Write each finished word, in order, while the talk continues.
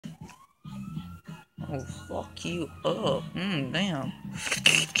Oh, fuck you up. Damn.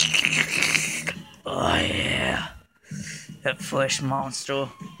 Oh, yeah. That fresh monster.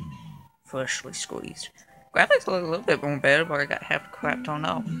 Freshly squeezed. Graphics look a little bit more better, but I got half the crap turned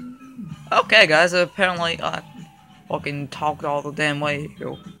off. Okay, guys, apparently I fucking talked all the damn way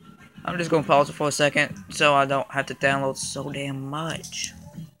here. I'm just gonna pause it for a second so I don't have to download so damn much.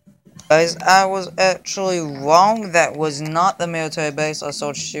 Guys, I was actually wrong. That was not the military base. I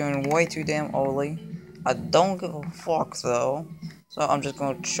started shooting way too damn early. I don't give a fuck though. So I'm just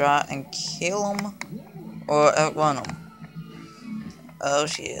gonna try and kill him or outrun him. Oh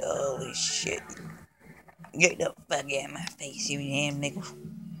shit, holy shit. Get the fuck out of my face, you damn nigga.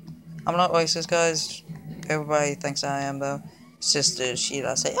 I'm not racist, guys. Everybody thinks I am though. Sister shit,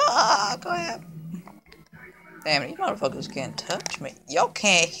 I say, crap. Damn it, you motherfuckers can't touch me. Y'all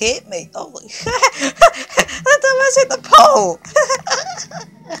can't hit me. Holy shit. That time I hit the pole.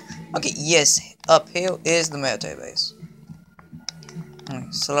 Okay, yes, uphill is the military base.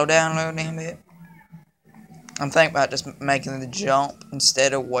 Slow down a little damn bit. I'm thinking about just making the jump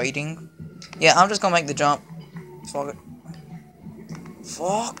instead of waiting. Yeah, I'm just gonna make the jump. Fuck it.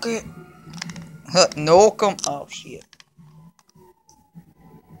 Fuck it. No come. Oh shit.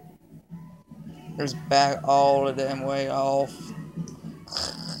 There's back all the damn way off.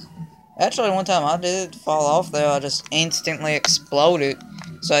 Actually, one time I did fall off there. I just instantly exploded.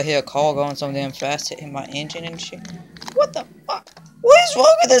 So I hear a car going so damn fast, hitting my engine and shit. What the fuck? What is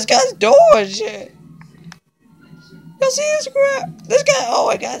wrong with this guy's door and shit? Y'all see this crap? This guy, oh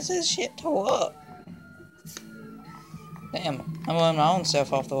my god, this shit tore up. Damn, I'm running my own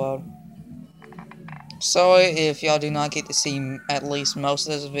self off the road. Sorry if y'all do not get to see at least most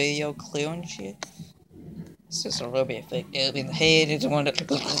of this video clear and shit. It's just a little bit fucked up in the head. It's one of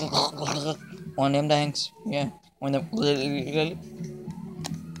them things. Yeah. One of them.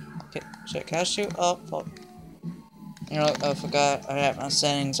 Okay, shit, can I shoot? Oh, fuck. You know, I forgot I had my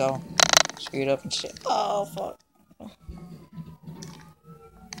settings all screwed up and shit. Oh, fuck.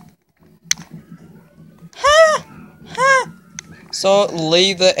 So,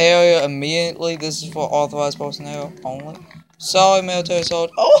 leave the area immediately. This is for authorized personnel only. Sorry, military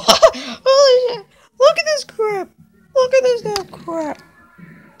soldier. Oh, holy shit. Look at this crap. Look at this damn crap.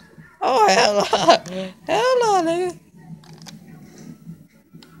 Oh, hell no. Hell no, nigga.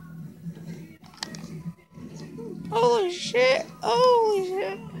 Holy shit. Holy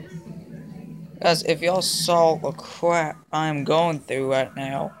shit. Guys, if y'all saw the crap I am going through right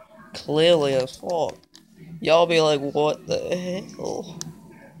now, clearly as fuck, y'all be like, what the hell?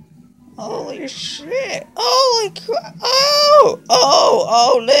 Holy shit. Holy crap.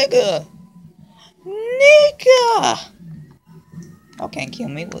 Oh, nigga. Nigga. Y'all can't kill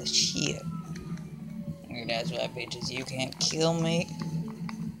me with shit. That's right, bitches. You can't kill me.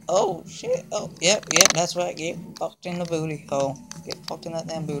 Oh, shit. Oh, yep, that's right. Get fucked in the booty hole. Get fucked in that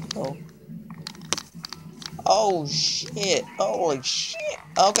damn booty hole. Oh, shit. Holy shit.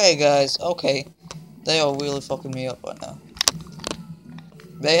 Okay, guys. Okay. They are really fucking me up right now.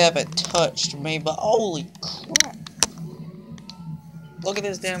 They haven't touched me, but holy crap. Look at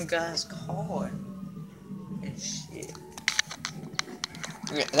this damn guy's car. And shit.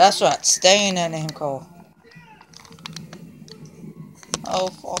 That's right. Stay in that damn car. Oh,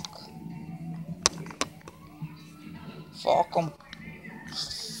 fuck. Fuck them.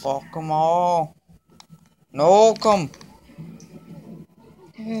 Fuck them all. No, come.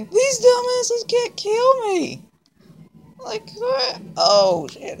 These dumbasses can't kill me. Like, what? Oh,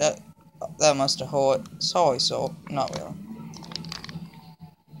 shit. That must have hurt. Sorry, so. Not really.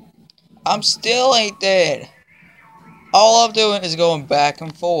 I'm still ain't dead. All I'm doing is going back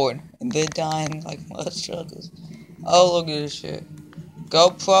and forward. And they're dying like mud truckers. Oh, look at this shit.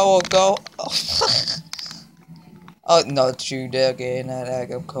 Go pro or go. Oh, oh no, true. They're getting that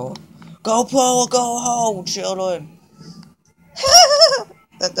agam call. Go pro or go home, children.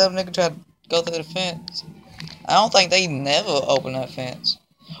 That dumb nigga tried to go through the fence. I don't think they never open that fence.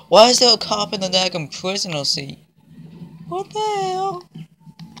 Why is there a cop in the daggum prisoner seat? What the hell?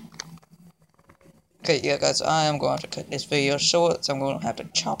 Okay, yeah, guys, I am going to cut this video short, so I'm going to have to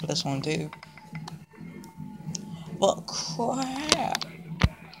chop this one too. But crap.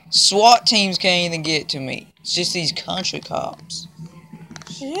 SWAT teams can't even get to me. It's just these country cops.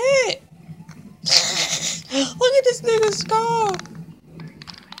 Shit. Look at this nigga's car.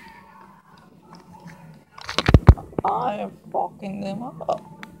 I am fucking them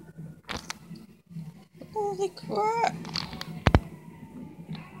up. Holy crap.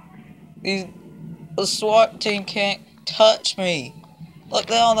 The SWAT team can't touch me. Look,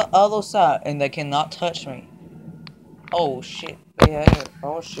 they're on the other side and they cannot touch me. Oh shit. They are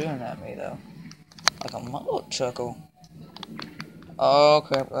all shooting at me though. Like a mother chuckle. Oh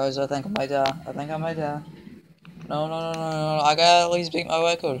crap, guys, I think I might die. I think I might die. No, no, no, no, no, I gotta at least beat my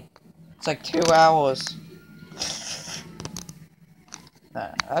record. It's like 2 hours.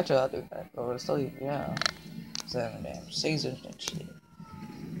 Nah, actually I'll do that. But it's still, yeah. 7 damn seasons and shit.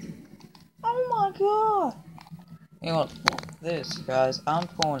 Oh my god! You know what? Fuck this, guys. I'm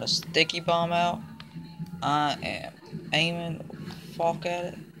pulling a sticky bomb out. I am aiming the fuck at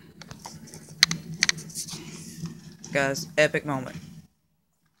it. Guys, epic moment.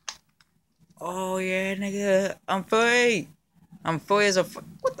 Oh yeah, nigga. I'm free! I'm free as a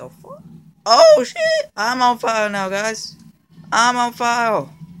what the fuck? Oh shit! I'm on fire now, guys. I'm on fire.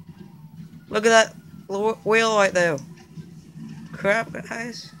 Look at that wheel right there. Crap,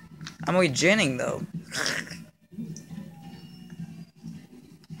 guys. I'm regenning though.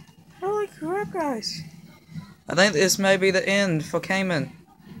 Holy crap, guys. I think this may be the end for Cayman.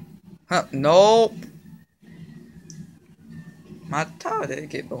 Huh, nope. My tire did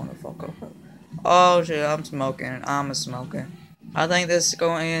get blown the fuck up. Oh shit, I'm smoking. I'm a smoker. I think this is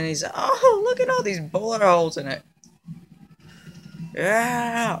going in. He's oh, look at all these bullet holes in it.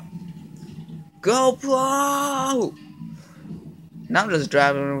 Yeah. GoPro. Now I'm just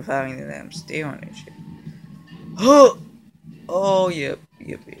driving without any of them steering and shit. Huh. Oh yep,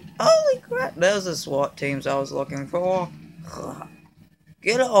 yep, yep. Holy crap! Those are the SWAT teams I was looking for.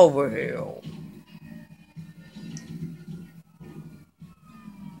 Get over here.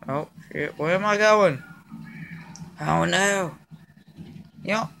 Oh shit, where am I going? Oh no.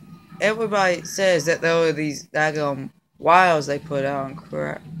 You know, everybody says that there are these daggum wires they put out on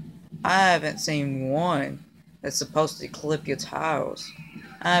crap. I haven't seen one that's supposed to clip your tires.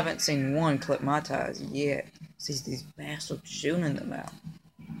 I haven't seen one clip my tires yet. See these bastards shooting them out.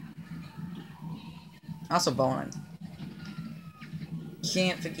 Also boning.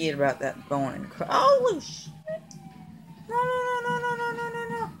 Can't forget about that boning. Holy shit! No, no, no, no, no, no, no,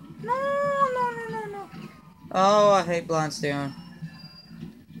 no, no, no, no, no, no. Oh, I hate blind steering.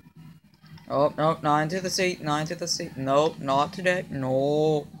 Oh, no, 9 to the seat, 9 to the seat. Nope, not today.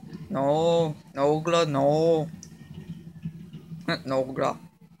 No, no, no, glove, no. No, glove.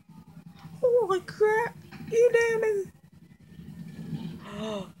 Holy crap, you damn it.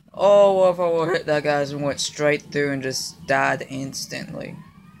 Oh, what if I would hit that guy and went straight through and just died instantly?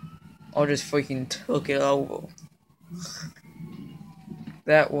 Or just freaking took it over.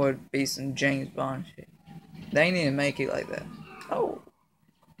 That would be some James Bond shit. They need to make it like that. Oh,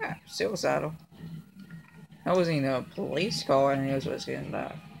 crap, suicidal. I wasn't in a police car and he was just getting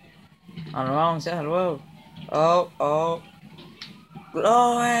died. On the wrong side of the road. Oh, oh.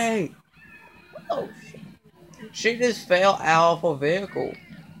 Glory! Oh, shit. She just fell out of a vehicle.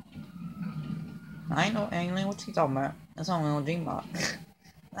 I ain't no alien. What's he talking about? That's only on Gmod.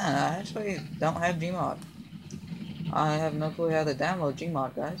 Nah, I actually don't have Gmod. I have no clue how to download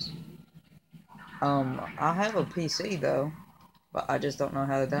Gmod, guys. I have a PC though, but I just don't know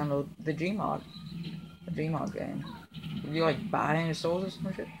how to download the Gmod. The Gmod game. Would you like buy any souls or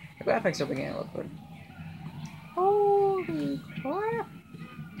some shit? The graphics of the game look good. Holy crap!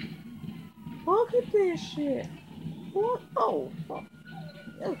 Look at this shit! What? Oh, fuck.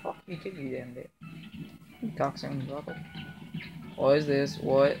 Oh, fuck you too, you damn bit. You coxswain buckle. What is this?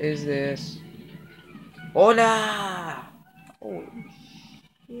 What is this? Hola! Holy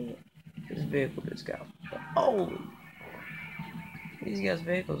shit. This vehicle just got holy. These guys'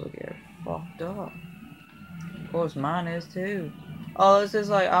 vehicles will get fucked up. Of course, mine is too. Oh, this is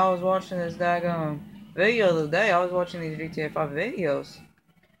like I was watching this daggone video the other day. I was watching these Gta5 videos.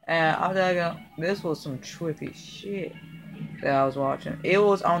 And I daggone, this was some trippy shit that I was watching. It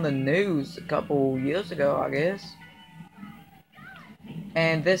was on the news a couple years ago, I guess.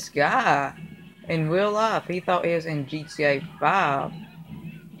 And this guy, in real life, he thought he was in GTA 5.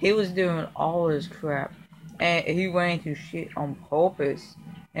 He was doing all this crap, and he ran into shit on purpose.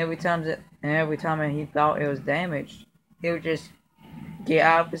 Every time he thought it was damaged, he would just get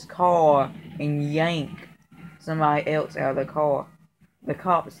out of his car and yank somebody else out of the car. The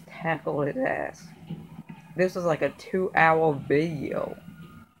cops tackled his ass. This was like a 2-hour video.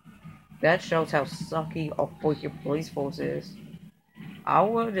 That shows how sucky a freaking police force is. I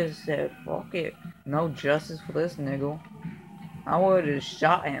would've just said, fuck it. No justice for this nigga. I would've just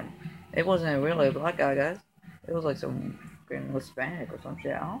shot him. It wasn't really a black guy, guys. It was like some fucking Hispanic or some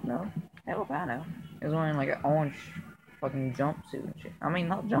shit. I don't know. Hell if I know. He was wearing like an orange fucking jumpsuit and shit. I mean,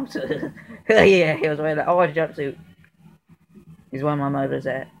 not jumpsuit. Yeah, he was wearing an orange jumpsuit. He's where my mother's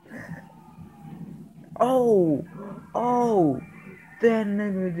at. Oh! Oh! That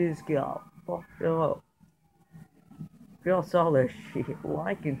nigga just got fucked up. If y'all saw this shit,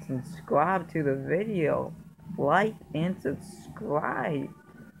 like and subscribe to the video. Like and subscribe.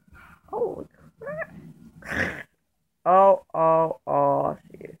 Holy crap. Oh,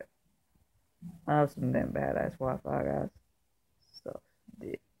 shit. I have some damn badass Wi-Fi, guys. So,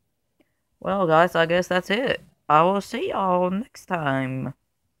 yeah. Well, guys, I guess that's it. I will see y'all next time.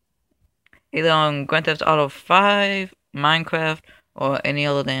 Either on Grand Theft Auto 5, Minecraft, or any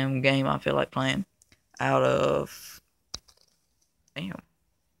other damn game I feel like playing. Out of... Damn.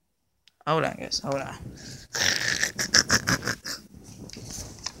 Hold on, guys. Hold on.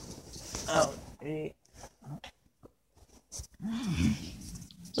 Oh, shit.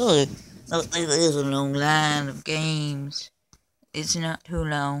 So, there's a long line of games. It's not too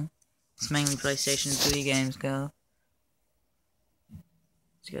long. It's mainly PlayStation 3 games, go.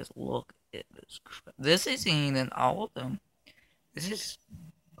 So you guys look at this crap. This isn't even all of them. This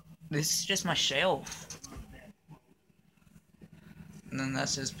is just my shelf. And then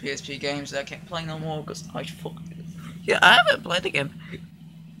that's just PSP games that I can't play no more because I fuck. Yeah, I haven't played the game.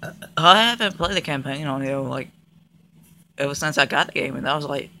 I haven't played the campaign on here like ever since I got the game, and that was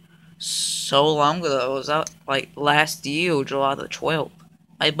like so long ago. It was out like last year, July the 12th.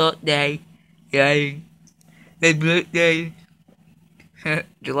 My birthday. Yay. My birthday.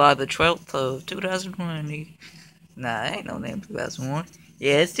 July the 12th of 2020. Nah, ain't no name 2001.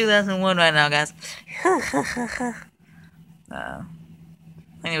 Yeah, it's 2001 right now, guys. Nah.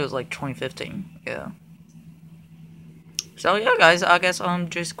 I think it was like 2015. Yeah. So yeah, guys, I guess I'm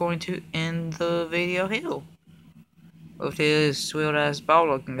just going to end the video here with this sweet ass ball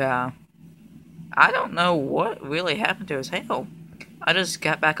looking guy. I don't know what really happened to his hell. I just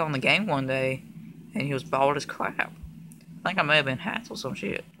got back on the game one day and he was bald as crap. I think I may have been hacked or some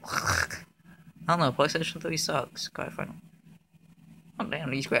shit. I don't know, PlayStation 3 sucks, quite frankly. Oh damn,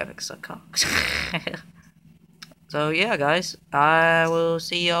 these graphics suck cocks. So yeah, guys, I will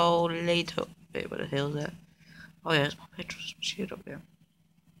see y'all later. Wait, what the hell is that? Oh yeah, there's my pictures, some shit up there.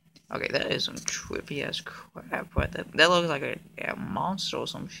 Okay, that is some trippy ass crap right there. That looks like a monster or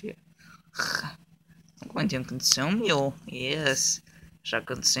some shit. I'm going to consume you. Yes, shall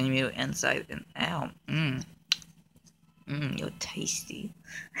consume you inside and out. You're tasty.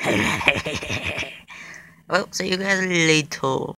 Well, see you guys later.